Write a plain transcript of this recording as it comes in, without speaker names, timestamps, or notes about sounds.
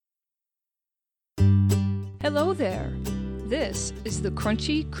Hello there. This is the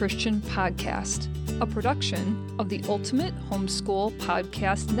Crunchy Christian Podcast, a production of the Ultimate Homeschool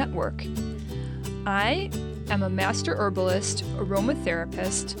Podcast Network. I am a master herbalist,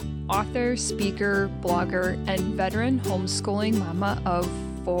 aromatherapist, author, speaker, blogger, and veteran homeschooling mama of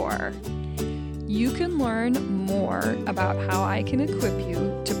 4. You can learn more about how I can equip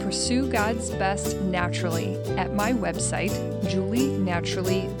you to pursue God's best naturally at my website,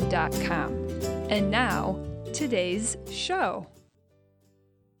 julienaturally.com. And now, today's show.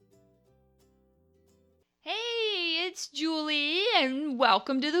 Hey, it's Julie, and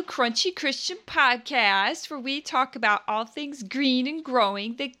welcome to the Crunchy Christian Podcast, where we talk about all things green and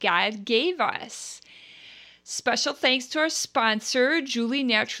growing that God gave us. Special thanks to our sponsor,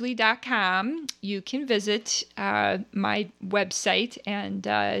 julienaturally.com. You can visit my website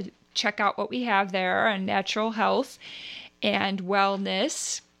and check out what we have there on natural health and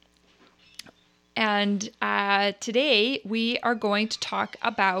wellness. And today we are going to talk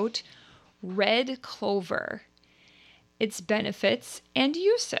about red clover, its benefits and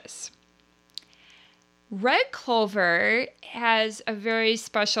uses. Red clover has a very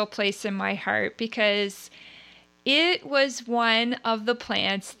special place in my heart because it was one of the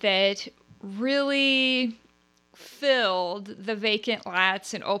plants that really filled the vacant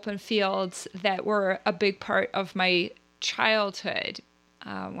lots and open fields that were a big part of my childhood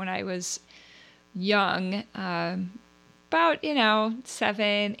when I was young, about,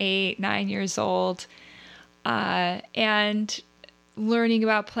 7, 8, 9 years old, and learning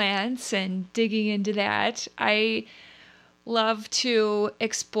about plants and digging into that. I love to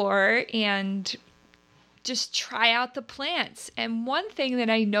explore and just try out the plants. And one thing that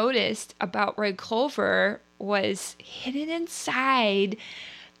I noticed about red clover was hidden inside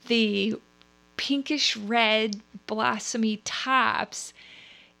the pinkish red blossomy tops.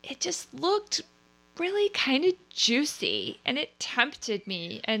 It just looked really kind of juicy and it tempted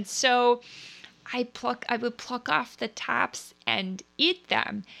me. And so I would pluck off the tops and eat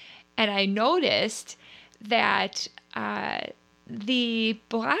them. And I noticed that the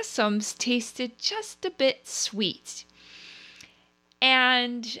blossoms tasted just a bit sweet.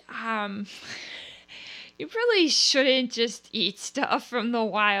 And you really shouldn't just eat stuff from the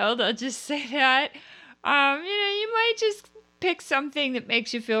wild. I'll just say that. You might just pick something that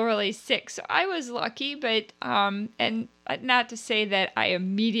makes you feel really sick. So I was lucky, but and not to say that I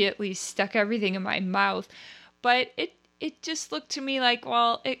immediately stuck everything in my mouth, but it just looked to me like,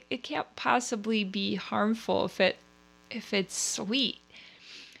 well, it can't possibly be harmful if it's sweet.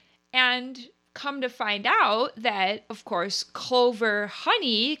 And come to find out that, of course, clover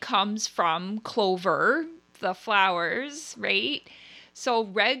honey comes from clover, the flowers, right? So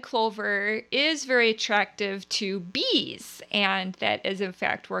red clover is very attractive to bees, and that is in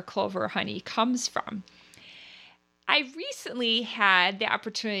fact where clover honey comes from. I recently had the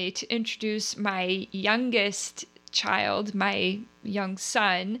opportunity to introduce my youngest child, my young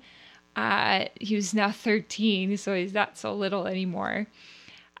son. He was now 13, so he's not so little anymore.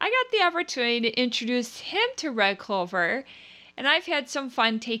 I got the opportunity to introduce him to red clover, and I've had some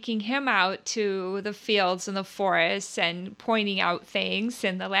fun taking him out to the fields and the forests and pointing out things.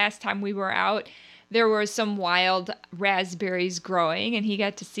 And the last time we were out, there were some wild raspberries growing, and he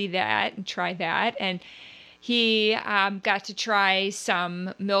got to see that and try that. And he got to try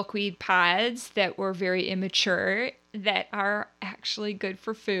some milkweed pods that were very immature that are actually good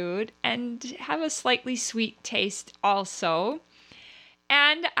for food and have a slightly sweet taste also.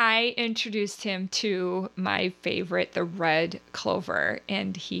 And I introduced him to my favorite, the red clover,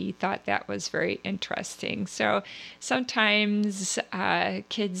 and he thought that was very interesting. So sometimes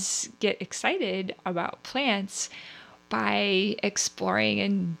kids get excited about plants by exploring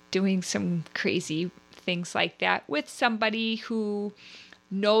and doing some crazy things like that with somebody who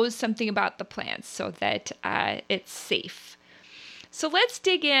knows something about the plants so that it's safe. So let's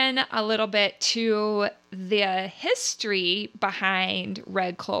dig in a little bit to the history behind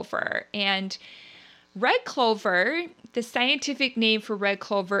red clover. And red clover, the scientific name for red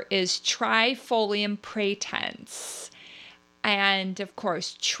clover is Trifolium pratense. And of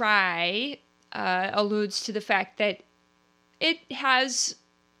course, tri alludes to the fact that it has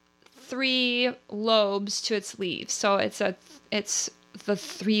 3 lobes to its leaves. So it's the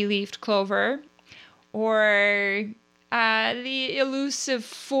 3-leafed clover, or the elusive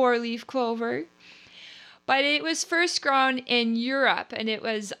 4-leaf clover. But it was first grown in Europe, and it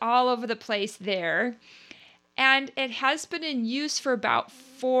was all over the place there. And it has been in use for about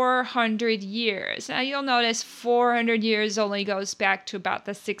 400 years. Now, you'll notice 400 years only goes back to about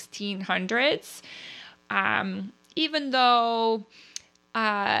the 1600s. Even though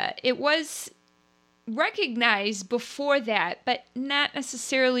it was recognized before that, but not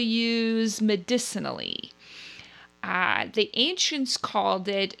necessarily used medicinally. The ancients called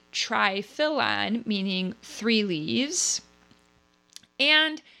it triphyllon, meaning 3 leaves.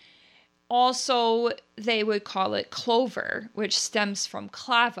 And also they would call it clover, which stems from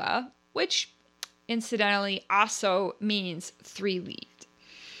clava, which incidentally also means 3-leaved.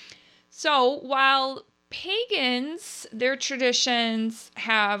 So while pagans, their traditions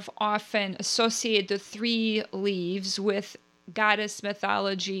have often associated the 3 leaves with goddess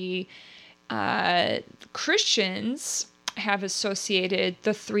mythology, Christians have associated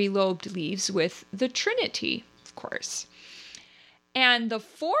the 3-lobed leaves with the Trinity, of course. And the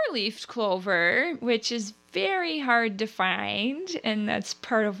 4-leafed clover, which is very hard to find, and that's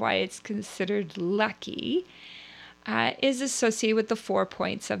part of why it's considered lucky, is associated with the 4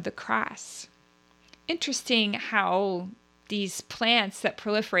 points of the cross. Interesting how these plants that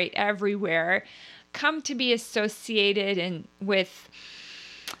proliferate everywhere come to be associated with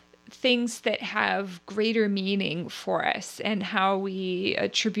things that have greater meaning for us, and how we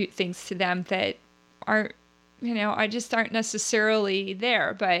attribute things to them that aren't, just aren't necessarily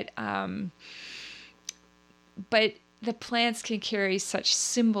there. But the plants can carry such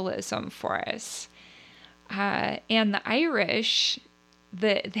symbolism for us. And the Irish,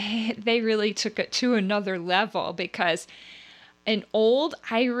 they really took it to another level, because an old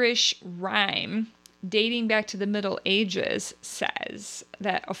Irish rhyme dating back to the Middle Ages says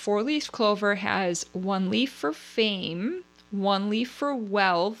that a 4-leaf clover has 1 leaf for fame, 1 leaf for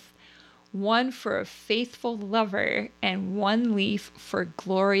wealth, 1 for a faithful lover, and 1 leaf for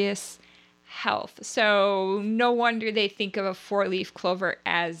glorious health. So no wonder they think of a 4-leaf clover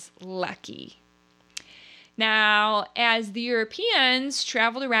as lucky. Now, as the Europeans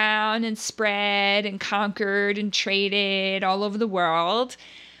traveled around and spread and conquered and traded all over the world,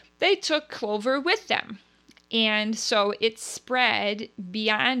 they took clover with them. And so it spread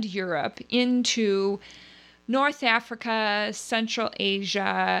beyond Europe into North Africa, Central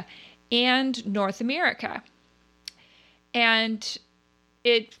Asia, and North America. And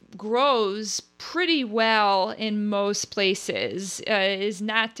it grows pretty well in most places. It is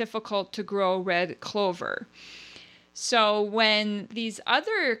not difficult to grow red clover. So when these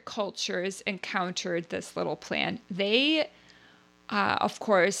other cultures encountered this little plant, they, of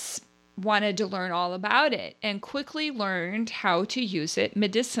course, wanted to learn all about it and quickly learned how to use it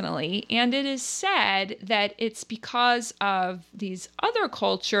medicinally. And it is said that it's because of these other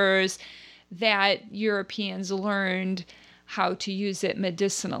cultures that Europeans learned how to use it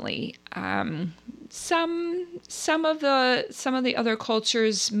medicinally. Some of the other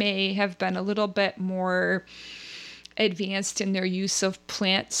cultures may have been a little bit more advanced in their use of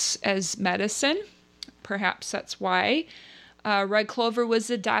plants as medicine. Perhaps that's why. Red clover was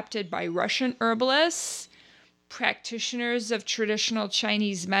adopted by Russian herbalists, practitioners of traditional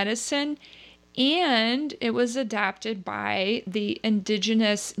Chinese medicine, and it was adopted by the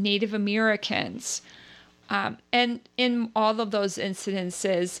indigenous Native Americans. And in all of those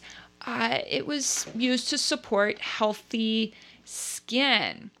incidences, it was used to support healthy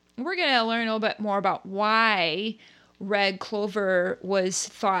skin. We're going to learn a little bit more about why red clover was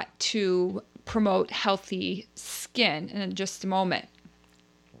thought to promote healthy skin in just a moment.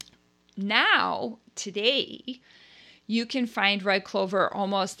 Now, today, you can find red clover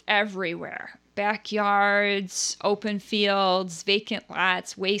almost everywhere. Backyards, open fields, vacant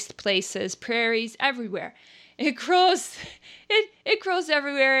lots, waste places, prairies, everywhere. It grows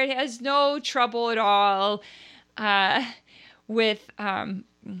everywhere. It has no trouble at all with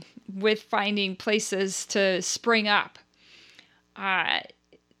finding places to spring up.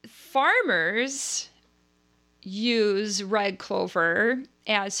 Farmers use red clover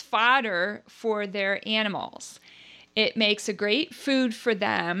as fodder for their animals. It makes a great food for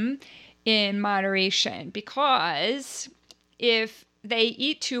them in moderation, because if they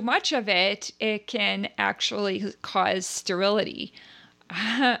eat too much of it, it can actually cause sterility.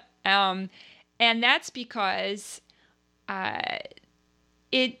 And that's because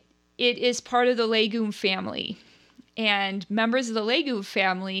it is part of the legume family. And members of the legume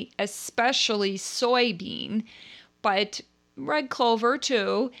family, especially soybean, but red clover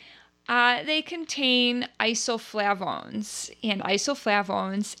too, they contain isoflavones, and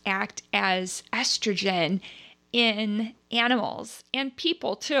isoflavones act as estrogen in animals and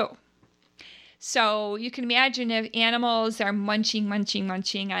people too. So you can imagine if animals are munching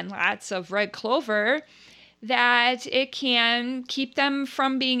on lots of red clover, that it can keep them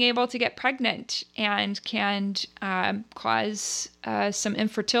from being able to get pregnant and can cause some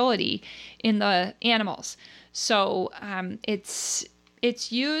infertility in the animals. So it's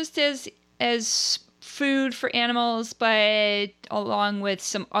used as food for animals, but along with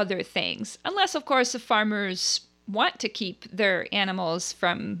some other things. Unless, of course, the farmers want to keep their animals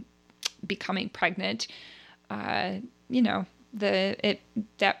from becoming pregnant. You know, that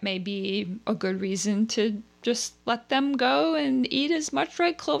may be a good reason to just let them go and eat as much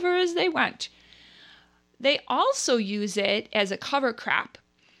red clover as they want. They also use it as a cover crop.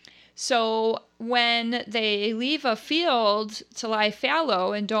 So when they leave a field to lie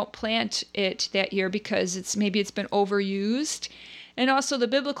fallow and don't plant it that year because it's been overused, and also the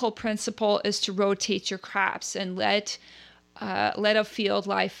biblical principle is to rotate your crops and let a field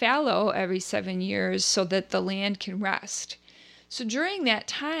lie fallow every 7 years so that the land can rest. So during that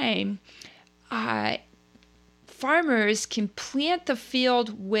time, farmers can plant the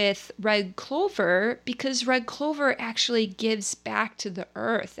field with red clover because red clover actually gives back to the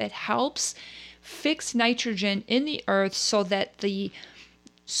earth. It helps fix nitrogen in the earth so that the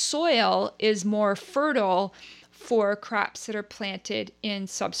soil is more fertile for crops that are planted in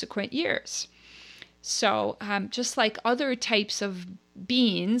subsequent years. So just like other types of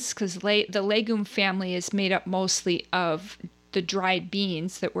beans, because the legume family is made up mostly of the dried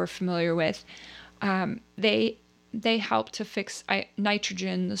beans that we're familiar with, they help to fix nitrogen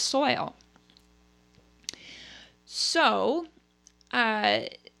in the soil. So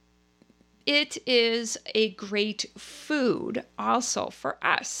it is a great food also for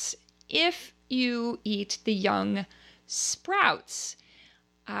us if you eat the young sprouts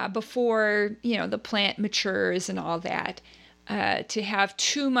before the plant matures and all that. To have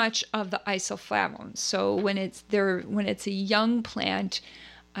too much of the isoflavones. So when it's a young plant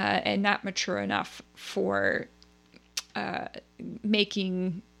and not mature enough for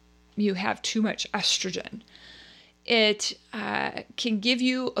making you have too much estrogen. It can give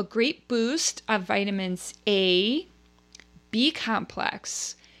you a great boost of vitamins A, B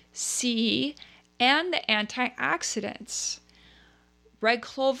complex, C, and the antioxidants. Red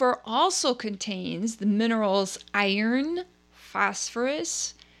clover also contains the minerals iron,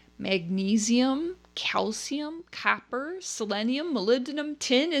 phosphorus, magnesium, calcium, copper, selenium, molybdenum,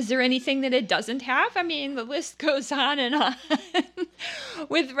 tin. Is there anything that it doesn't have? I mean, the list goes on and on.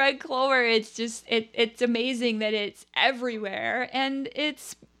 With red clover, it's amazing that it's everywhere and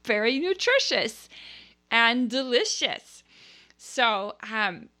it's very nutritious and delicious. So,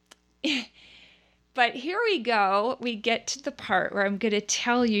 but here we go. We get to the part where I'm going to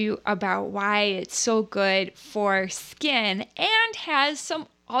tell you about why it's so good for skin and has some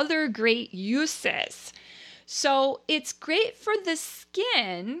other great uses. So it's great for the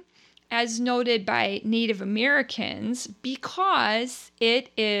skin, as noted by Native Americans, because it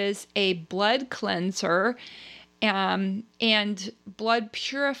is a blood cleanser and blood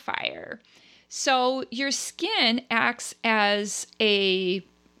purifier. So your skin acts as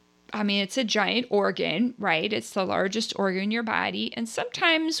it's a giant organ, right? It's the largest organ in your body. And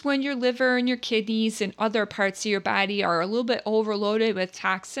sometimes when your liver and your kidneys and other parts of your body are a little bit overloaded with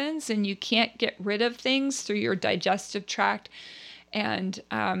toxins and you can't get rid of things through your digestive tract and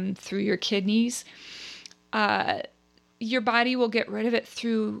through your kidneys, your body will get rid of it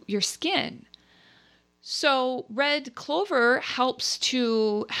through your skin. So red clover helps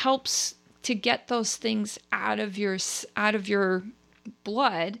to get those things out of your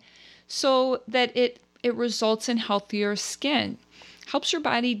blood, so that it results in healthier skin. Helps your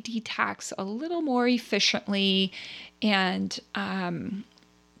body detox a little more efficiently, and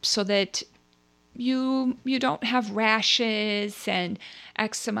so that you don't have rashes and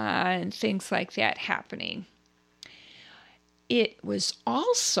eczema and things like that happening. It was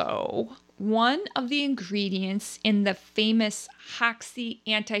also one of the ingredients in the famous Hoxsey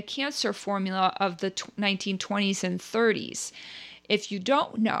anti-cancer formula of the 1920s and 30s. If you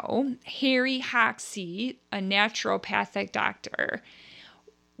don't know, Harry Hoxsey, a naturopathic doctor,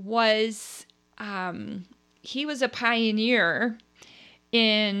 he was a pioneer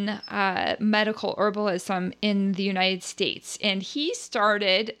in medical herbalism in the United States. And he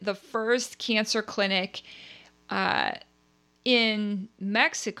started the first cancer clinic in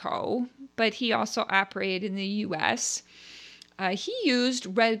Mexico, but he also operated in the U.S. He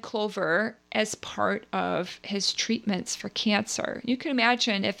used red clover as part of his treatments for cancer. You can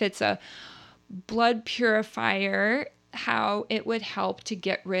imagine if it's a blood purifier, how it would help to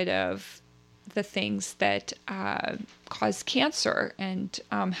get rid of the things that cause cancer and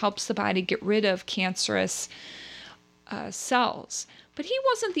helps the body get rid of cancerous cells. But he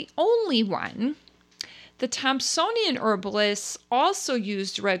wasn't the only one. The Thomsonian herbalists also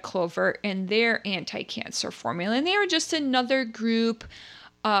used red clover in their anti-cancer formula, and they were just another group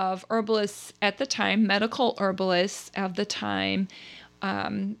of herbalists at the time, medical herbalists of the time,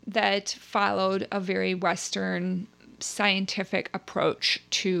 that followed a very Western scientific approach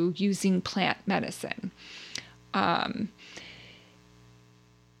to using plant medicine.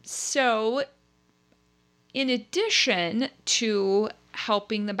 So, in addition to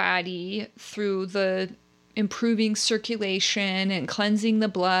helping the body through the improving circulation and cleansing the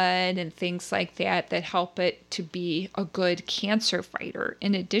blood and things like that that help it to be a good cancer fighter,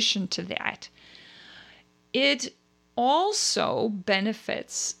 in addition to that, it also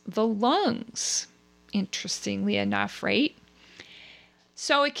benefits the lungs, interestingly enough, right?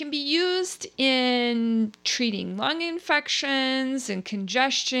 So it can be used in treating lung infections and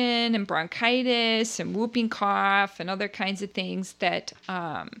congestion and bronchitis and whooping cough and other kinds of things that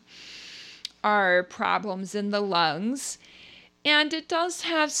are problems in the lungs. And it does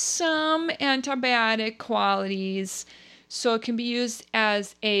have some antibiotic qualities, so it can be used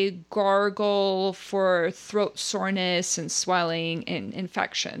as a gargle for throat soreness and swelling and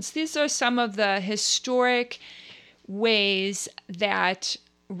infections. These are some of the historic ways that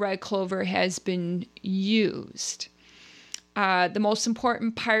red clover has been used. The most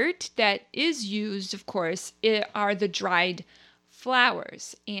important part that is used, of course, are the dried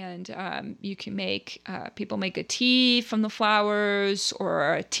flowers. And you can make, people make a tea from the flowers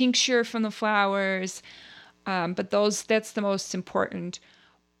or a tincture from the flowers. But that's the most important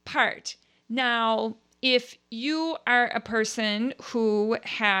part. Now, if you are a person who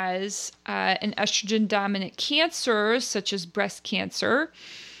has an estrogen-dominant cancer, such as breast cancer,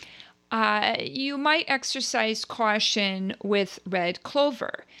 you might exercise caution with red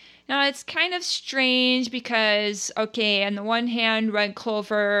clover. Now, it's kind of strange because, okay, on the one hand, red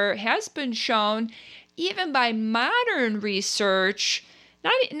clover has been shown, even by modern research,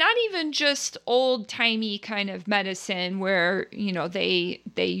 not even just old-timey kind of medicine where, they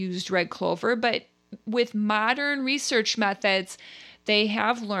used red clover, but with modern research methods, they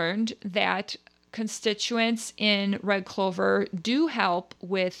have learned that constituents in red clover do help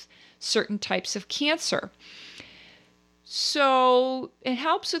with certain types of cancer. So it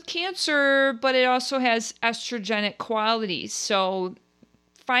helps with cancer, but it also has estrogenic qualities. So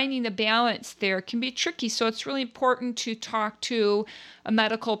finding the balance there can be tricky. So it's really important to talk to a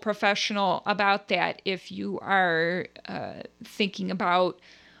medical professional about that if you are thinking about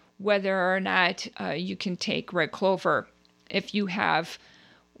whether or not you can take red clover. If you have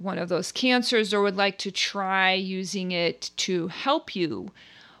one of those cancers or would like to try using it to help you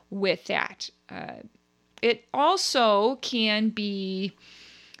with that. It also can be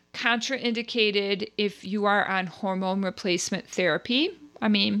contraindicated if you are on hormone replacement therapy. I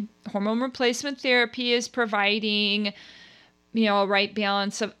mean, hormone replacement therapy is providing, a right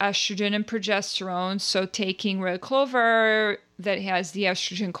balance of estrogen and progesterone. So taking red clover that has the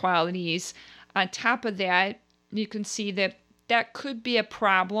estrogen qualities on top of that, you can see that could be a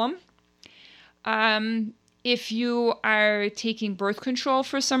problem. If you are taking birth control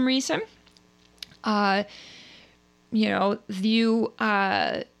for some reason, you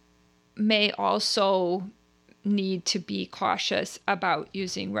may also need to be cautious about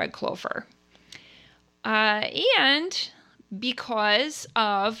using red clover. And because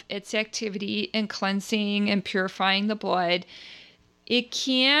of its activity in cleansing and purifying the blood, it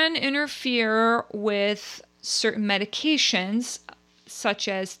can interfere with certain medications such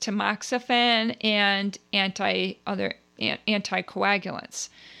as tamoxifen and anticoagulants.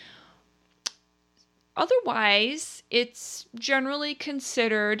 Otherwise, it's generally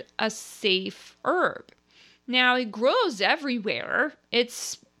considered a safe herb. Now, it grows everywhere.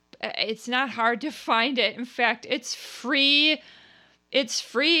 It's not hard to find it. In fact, it's free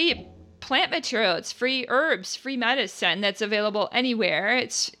plant material. It's free herbs, free medicine that's available anywhere.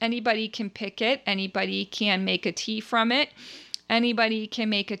 Anybody can pick it. Anybody can make a tea from it. Anybody can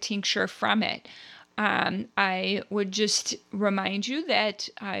make a tincture from it. I would just remind you that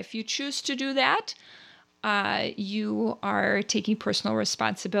if you choose to do that, you are taking personal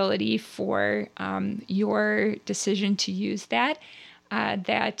responsibility for your decision to use that.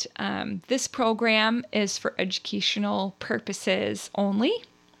 This program is for educational purposes only.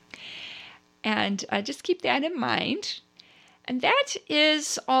 And just keep that in mind. And that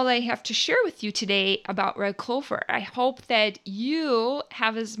is all I have to share with you today about red clover. I hope that you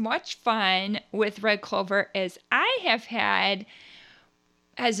have as much fun with red clover as I have had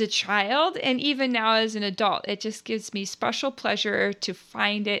as a child and even now as an adult. It just gives me special pleasure to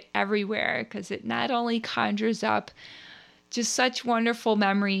find it everywhere because it not only conjures up just such wonderful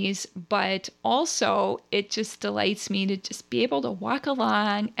memories, but also it just delights me to just be able to walk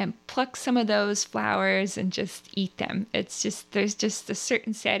along and pluck some of those flowers and just eat them. There's just a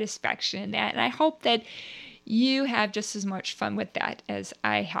certain satisfaction in that. And I hope that you have just as much fun with that as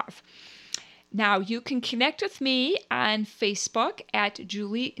I have. Now, you can connect with me on Facebook at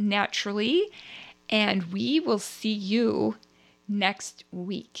Julie Naturally, and we will see you next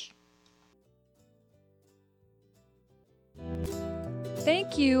week.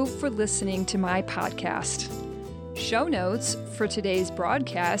 Thank you for listening to my podcast. Show notes for today's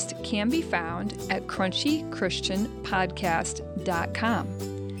broadcast can be found at crunchychristianpodcast.com.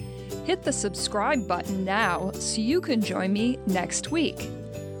 Hit the subscribe button now so you can join me next week.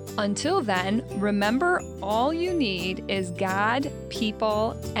 Until then, remember, all you need is God,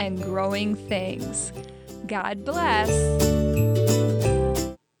 people, and growing things. God bless.